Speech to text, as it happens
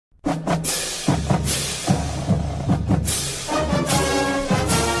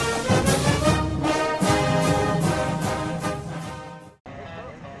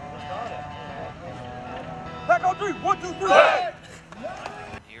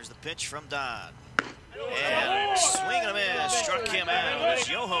Here's the pitch from Dodd. And swing and a miss, struck him out as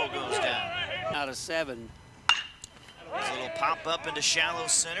Yoho goes down. Out of 7. There's a little pop-up into shallow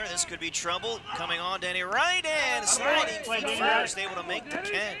center. This could be trouble. Coming on, Danny Wright, and sliding feet first, able to make the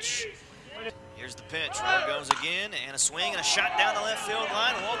catch. Here's the pitch. Runner goes again, and a swing and a shot down the left field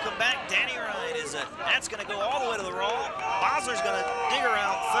line. Welcome back, Danny Wright. That's going to go all the way to the roll. Bosler's going to dig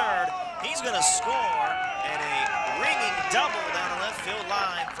around third. He's going to score, and a ringing double down the left field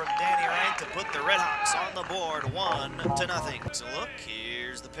line from Danny Wright to put the Redhawks on the board 1-0. So look,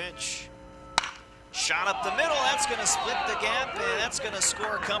 here's the pitch. Shot up the middle, that's going to split the gap, and that's going to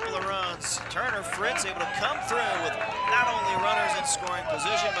score a couple of runs. Turner Fritz able to come through with not only runners in scoring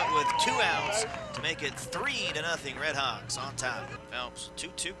position, but with 2 outs to make it 3-0 Redhawks on top. Phelps,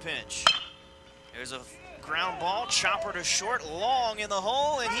 2-2 pitch. There's a ground ball, chopper to short, long in the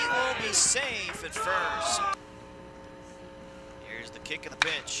hole, and he will be safe at first. Here's the kick and the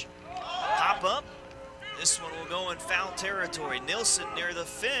pitch. Pop up. This one will go in foul territory. Nilsson near the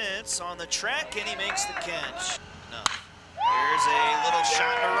fence on the track, and he makes the catch. No. There's a little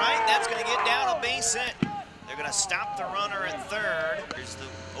shot to right. That's going to get down a base hit. They're going to stop the runner at third. Here's the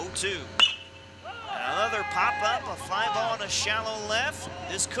 0-2. Another pop-up, a fly ball on a shallow left.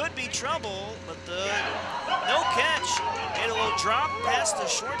 This could be trouble, but no catch. It will drop past the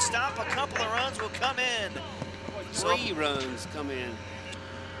shortstop. A couple of runs will come in. 3 runs come in.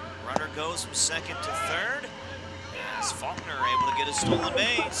 Runner goes from second to third as Faulkner able to get a stolen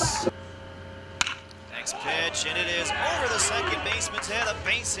base. Next pitch, and it is over the second baseman's head. A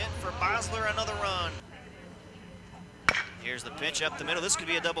base hit for Bosler, another run. Here's the pitch up the middle. This could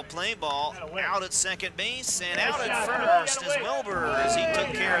be a double play ball. Out at second base and out at first is Wilbur as he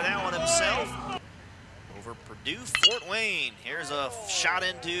took care of that one himself. Over Purdue-Fort Wayne. Here's a shot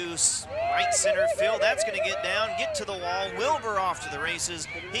into right center field. That's going to get down, get to the wall. Wilbur off to the races.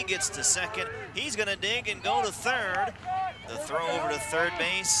 He gets to second. He's going to dig and go to third. The throw over to third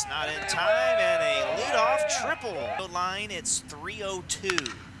base, not in time, and a leadoff triple. Line, it's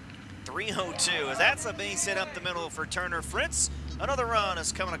 3-0-2. 3-0-2. That's a base hit up the middle for Turner Fritz. Another run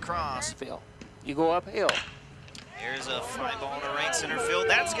is coming across. You go uphill. Here's a fly ball to right center field.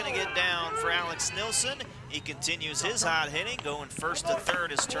 That's going to get down for Alex Nilsson. He continues his hot hitting. Going first to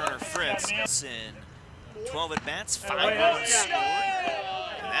third is Turner Fritz. Nilsson, 12 at-bats, 5 runs scored.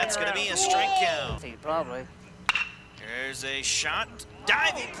 And that's going to be a strikeout. Probably. There's a shot.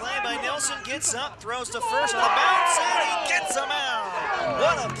 Diving play by Nilsson. Gets up, throws to first with a bounce, and he gets him out.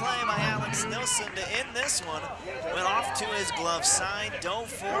 What a play by Alex Nilsson to end this one. Went off to his glove side, dove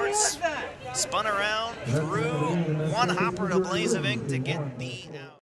for it, spun around, threw one hopper to Blazevic to get the out.